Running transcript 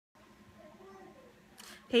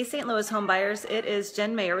Hey St. Louis home buyers, it is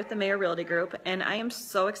Jen Mayer with the Mayer Realty Group, and I am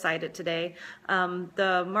so excited today.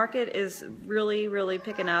 The market is really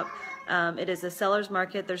picking up. It is a seller's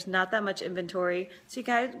market. There's not that much inventory, so you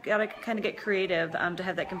gotta kind of get creative to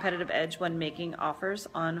have that competitive edge when making offers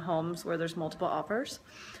on homes where there's multiple offers.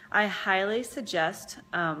 I highly suggest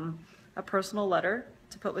a personal letter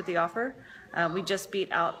to put with the offer. We just beat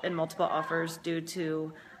out in multiple offers due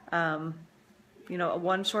to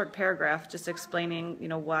one short paragraph just explaining,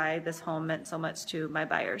 why this home meant so much to my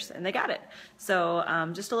buyers, and they got it. So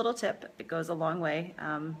just a little tip, it goes a long way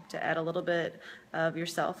to add a little bit of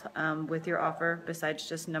yourself with your offer besides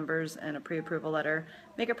just numbers and a pre-approval letter.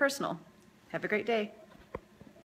 Make it personal. Have a great day.